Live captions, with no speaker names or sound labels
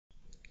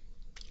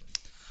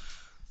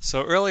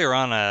So earlier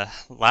on,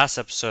 last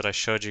episode, I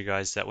showed you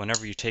guys that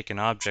whenever you take an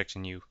object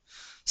and you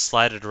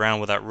slide it around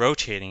without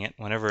rotating it,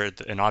 whenever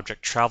an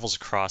object travels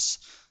across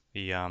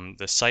the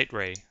sight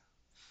ray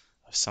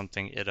of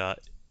something,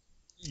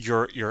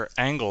 your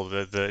angle,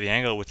 the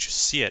angle at which you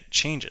see it,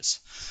 changes.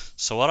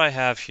 So what I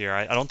have here,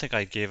 I don't think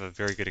I gave a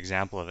very good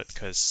example of it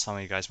because some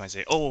of you guys might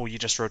say, "Oh, you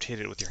just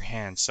rotated it with your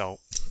hand." So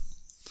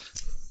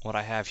what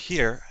I have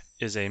here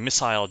is a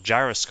missile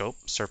gyroscope,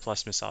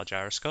 surplus missile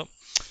gyroscope.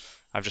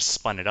 I've just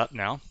spun it up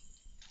now.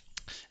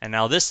 And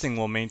now this thing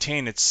will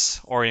maintain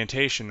its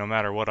orientation no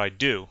matter what I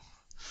do.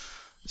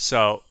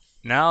 So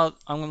now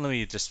let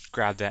me just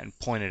grab that and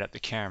point it at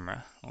the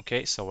camera.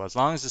 Okay, so as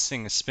long as this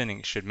thing is spinning,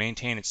 it should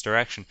maintain its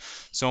direction.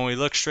 So when we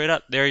look straight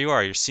up, there you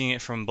are. You're seeing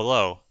it from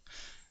below.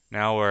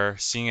 Now we're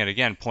seeing it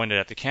again pointed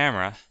at the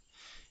camera.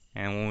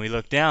 And when we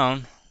look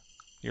down,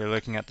 you're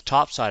looking at the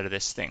top side of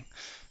this thing.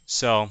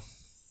 So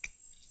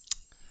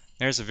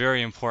there's a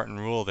very important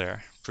rule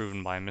there,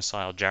 proven by a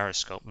missile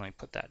gyroscope. Let me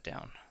put that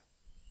down.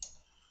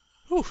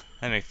 Whew,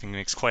 that thing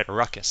makes quite a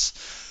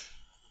ruckus.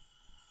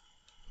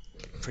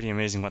 Pretty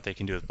amazing what they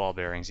can do with ball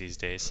bearings these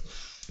days.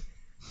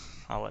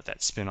 I'll let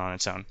that spin on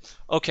its own.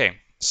 Okay,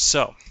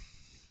 so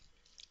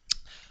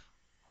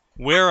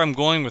where I'm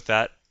going with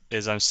that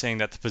is I'm saying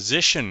that the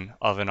position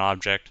of an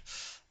object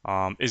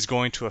is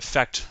going to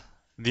affect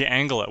the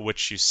angle at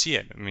which you see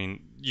it. I mean,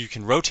 you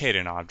can rotate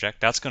an object.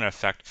 That's going to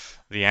affect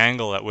the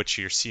angle at which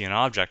you see an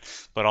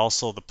object, but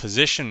also the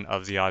position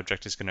of the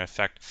object is going to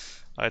affect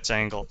its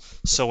angle.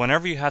 So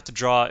whenever you have to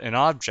draw an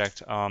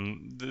object,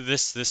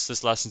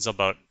 this lesson's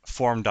about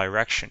form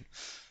direction.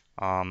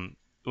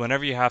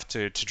 Whenever you have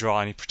to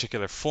draw any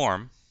particular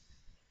form,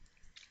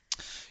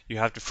 you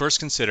have to first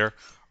consider,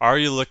 are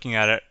you looking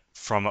at it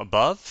from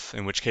above,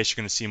 in which case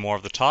you're going to see more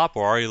of the top,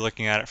 or are you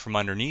looking at it from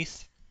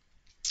underneath?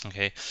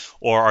 Okay,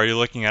 or are you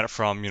looking at it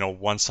from,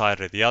 one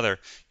side or the other?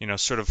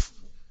 Sort of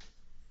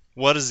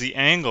what is the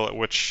angle at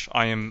which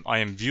I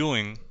am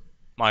viewing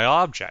my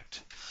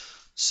object?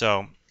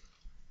 So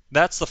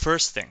that's the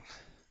first thing.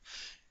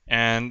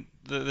 And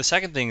the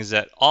second thing is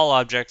that all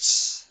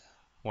objects,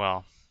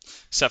 well,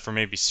 except for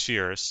maybe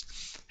spheres,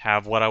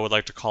 have what I would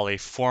like to call a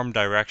form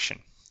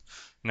direction.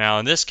 Now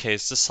in this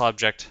case, this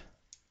object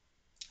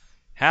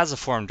has a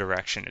form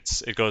direction.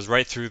 It goes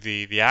right through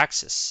the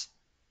axis,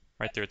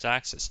 right through its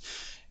axis.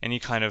 Any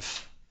kind of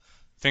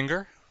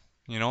finger,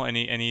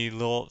 any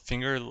little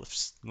finger,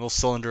 little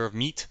cylinder of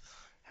meat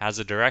has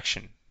a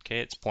direction. Okay,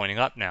 it's pointing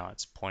up now.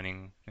 It's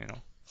pointing,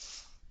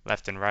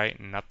 left and right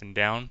and up and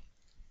down.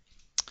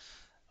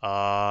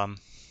 So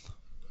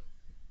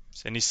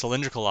any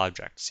cylindrical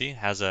object, see,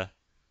 has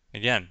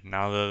again,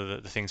 now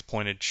the thing's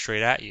pointed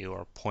straight at you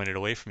or pointed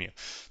away from you.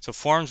 So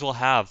forms will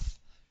have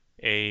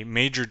a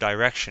major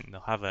direction.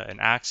 They'll have an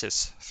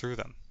axis through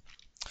them.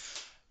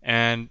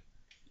 And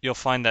you'll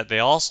find that they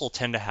also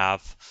tend to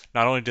have,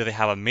 not only do they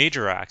have a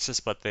major axis,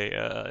 but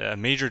a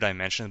major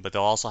dimension, but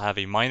they'll also have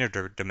a minor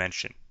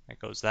dimension that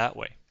goes that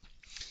way.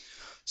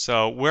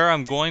 So where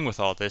I'm going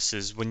with all this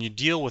is when you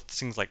deal with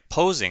things like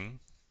posing,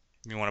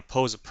 you want to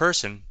pose a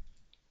person,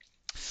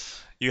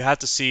 you have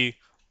to see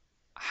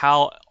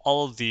how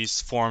all of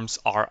these forms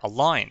are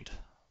aligned.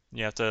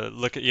 You have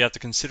to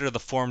consider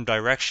the form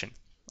direction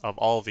of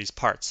all of these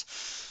parts.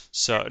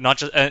 So not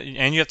just,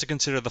 and you have to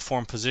consider the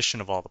form position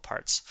of all the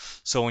parts.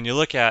 So when you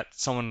look at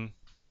someone,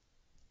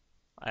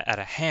 at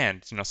a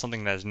hand,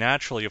 something that is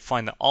natural, you'll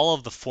find that all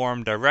of the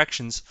form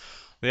directions,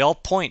 they all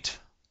point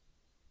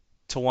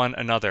to one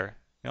another.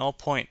 They all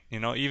point,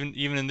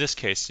 even in this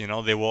case,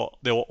 they will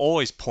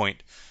always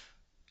point,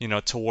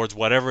 towards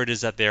whatever it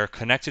is that they are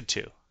connected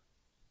to.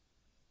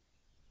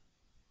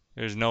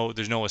 There's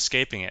no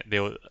escaping it.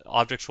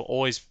 Objects will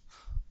always,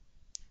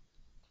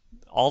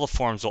 all the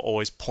forms will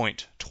always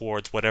point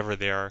towards whatever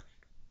they are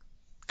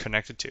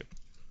connected to.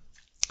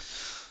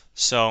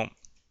 So,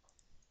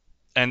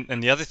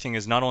 and the other thing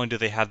is, not only do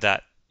they have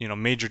that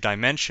major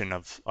dimension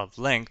of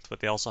length, but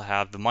they also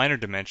have the minor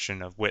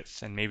dimension of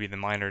width and maybe the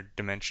minor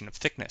dimension of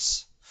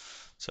thickness.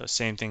 So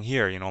same thing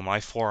here, my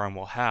forearm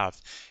will have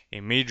a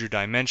major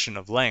dimension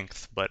of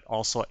length, but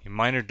also a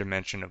minor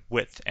dimension of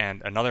width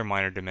and another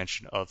minor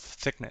dimension of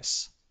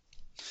thickness.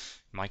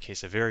 In my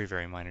case, a very,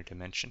 very minor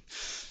dimension.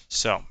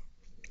 So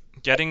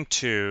getting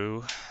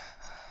to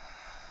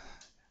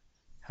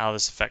how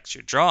this affects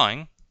your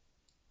drawing,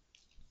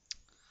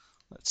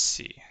 let's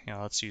see,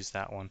 let's use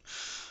that one.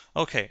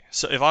 Okay,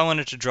 so if I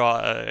wanted to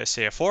draw,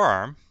 say, a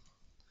forearm,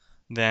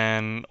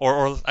 then,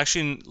 or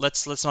actually,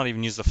 let's not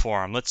even use the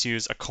forearm. Let's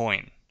use a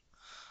coin.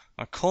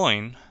 A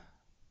coin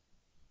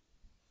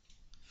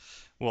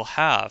will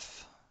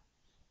have,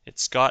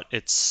 it's got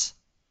its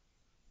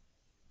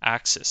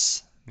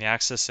axis, the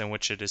axis in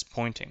which it is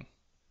pointing.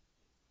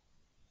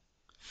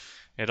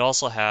 It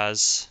also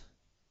has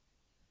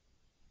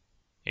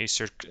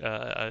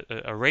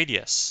a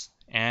radius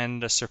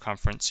and a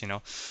circumference,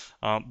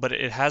 but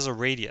it has a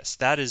radius.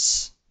 That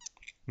is,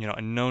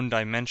 a known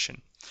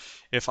dimension.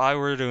 If I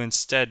were to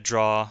instead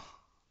draw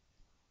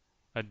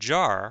a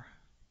jar,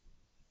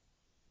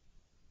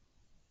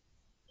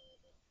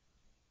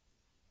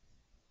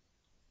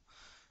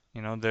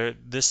 You know,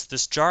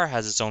 this jar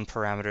has its own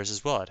parameters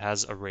as well. It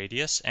has a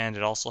radius and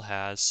it also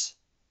has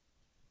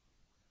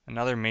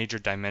another major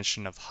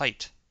dimension of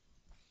height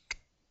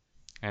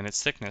and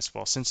its thickness.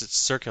 Well, since it's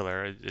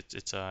circular,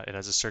 it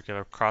has a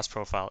circular cross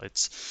profile.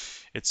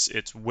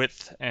 Its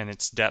width and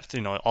its depth,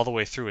 you know, all the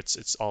way through,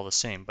 it's all the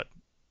same. But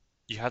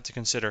you have to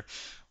consider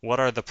what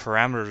are the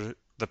parameters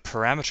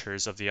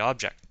of the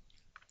object.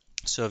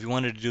 So if you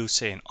wanted to do,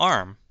 say, an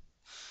arm,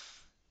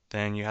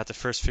 then you have to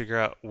first figure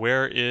out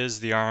where is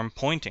the arm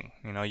pointing.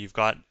 You know, you've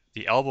got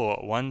the elbow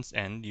at one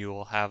end, you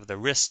will have the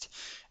wrist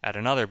at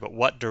another, but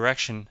what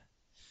direction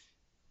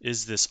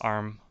is this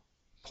arm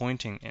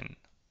pointing in?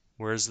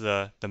 Where's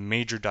the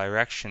major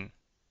direction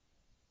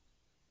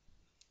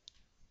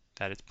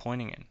that it's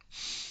pointing in?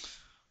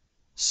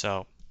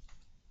 So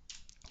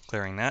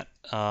clearing that,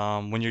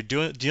 when you're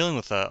dealing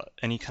with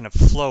any kind of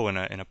flow in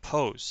a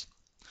pose,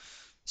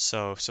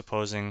 so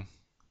supposing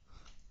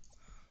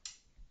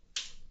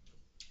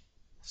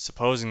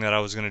that I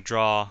was going to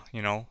draw,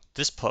 you know,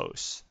 this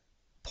pose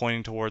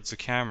pointing towards the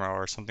camera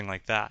or something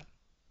like that.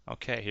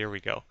 Okay, here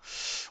we go.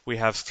 We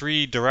have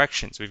three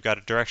directions. We've got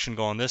a direction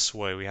going this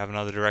way, we have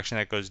another direction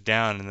that goes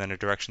down, and then a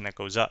direction that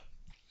goes up.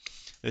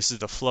 This is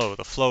the flow.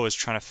 The flow is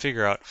trying to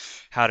figure out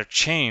how to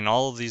chain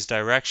all of these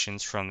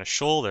directions from the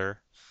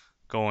shoulder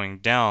going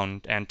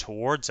down and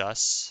towards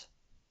us,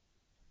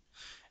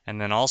 and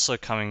then also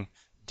coming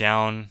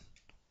down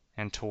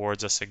and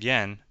towards us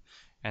again,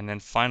 and then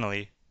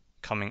finally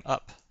coming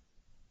up.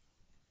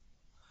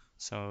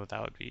 So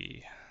that would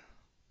be,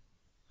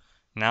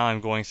 now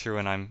I'm going through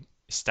and I'm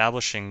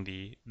establishing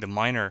the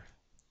minor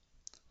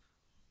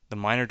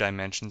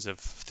dimensions of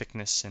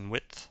thickness and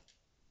width.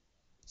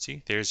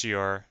 See, there's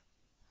your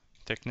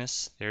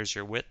thickness, there's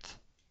your width.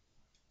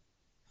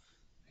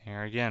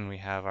 Here again we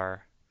have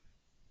our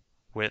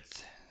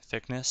width,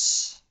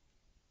 thickness,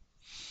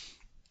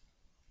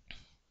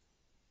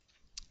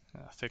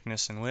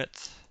 thickness and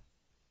width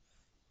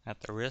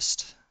at the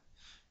wrist.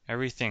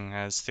 Everything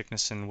has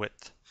thickness and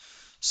width.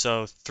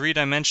 So 3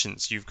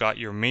 dimensions. You've got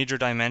your major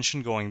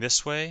dimension going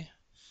this way,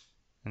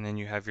 and then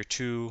you have your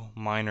 2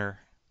 minor,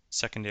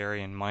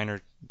 secondary and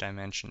minor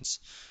dimensions.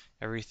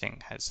 Everything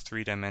has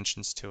 3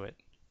 dimensions to it.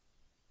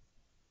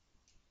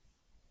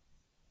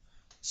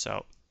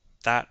 So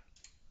that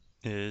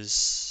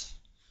is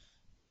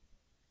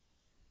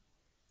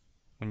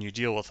when you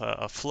deal with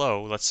a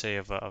flow, let's say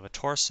of a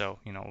torso.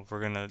 You know, we're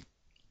going to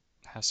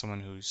have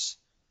someone who's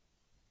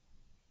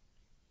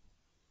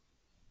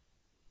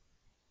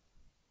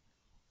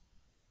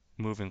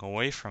moving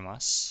away from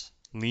us,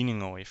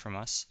 leaning away from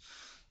us,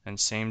 and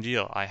same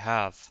deal. I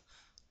have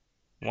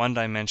one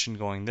dimension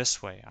going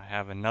this way, I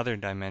have another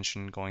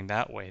dimension going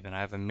that way, then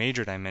I have a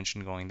major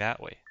dimension going that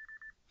way.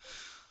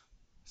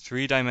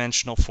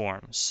 3-dimensional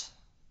forms.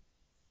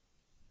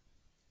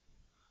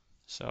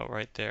 So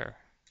right there,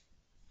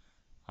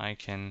 I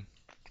can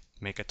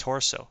make a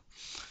torso.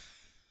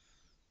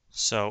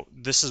 So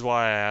this is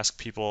why I ask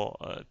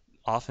people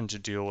often to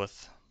deal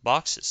with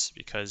boxes,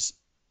 because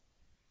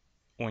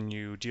when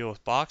you deal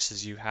with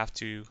boxes, you have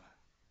to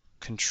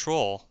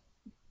control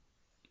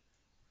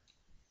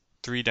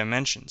 3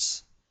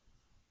 dimensions: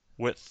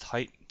 width,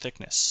 height,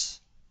 thickness.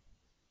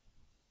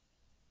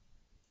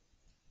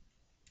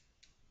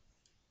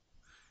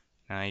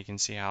 Now you can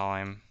see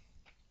how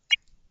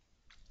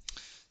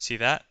see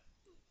that?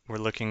 We're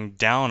looking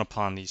down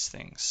upon these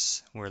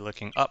things. We're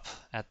looking up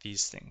at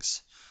these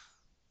things.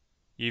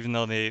 Even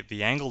though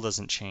the angle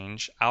doesn't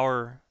change,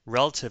 our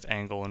relative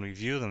angle when we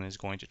view them is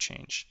going to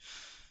change.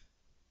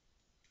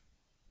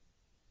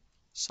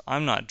 So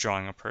I'm not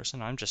drawing a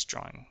person, I'm just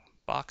drawing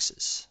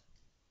boxes.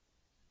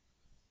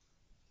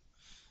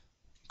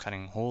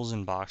 Cutting holes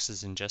in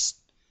boxes and just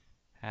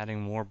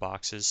adding more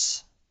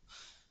boxes.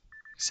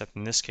 Except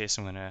in this case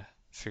I'm going to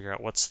figure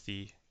out what's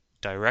the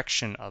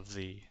direction of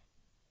the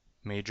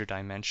major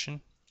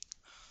dimension.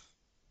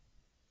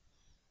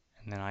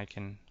 And then I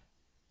can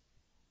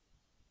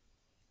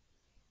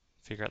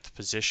figure out the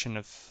position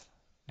of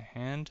the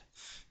hand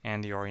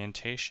and the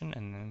orientation,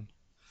 and then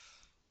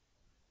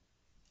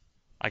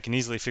I can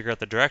easily figure out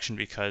the direction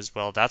because,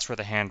 well, that's where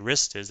the hand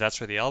wrist is, that's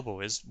where the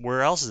elbow is.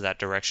 Where else is that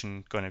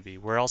direction going to be?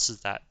 Where else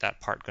is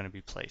that part going to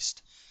be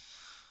placed?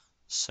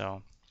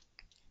 So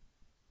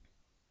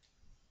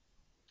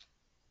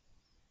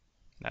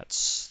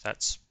that's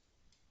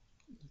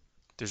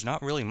there's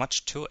not really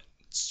much to it.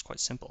 It's quite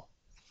simple.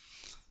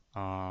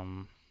 I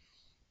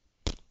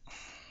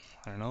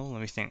don't know,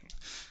 let me think.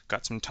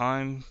 Got some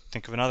time,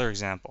 think of another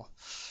example.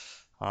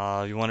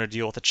 You want to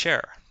deal with a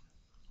chair.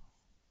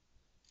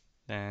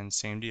 Then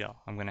same deal.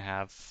 I'm going to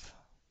have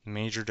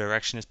major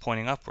direction is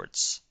pointing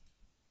upwards.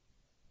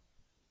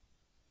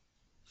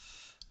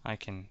 I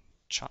can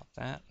chop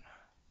that,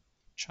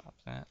 chop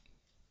that.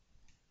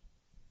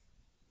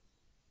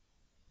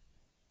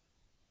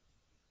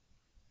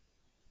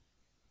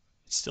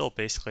 It's still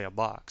basically a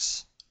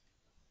box.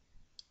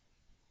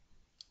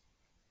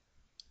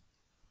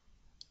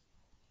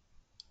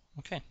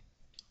 Okay.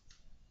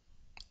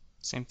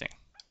 Same thing.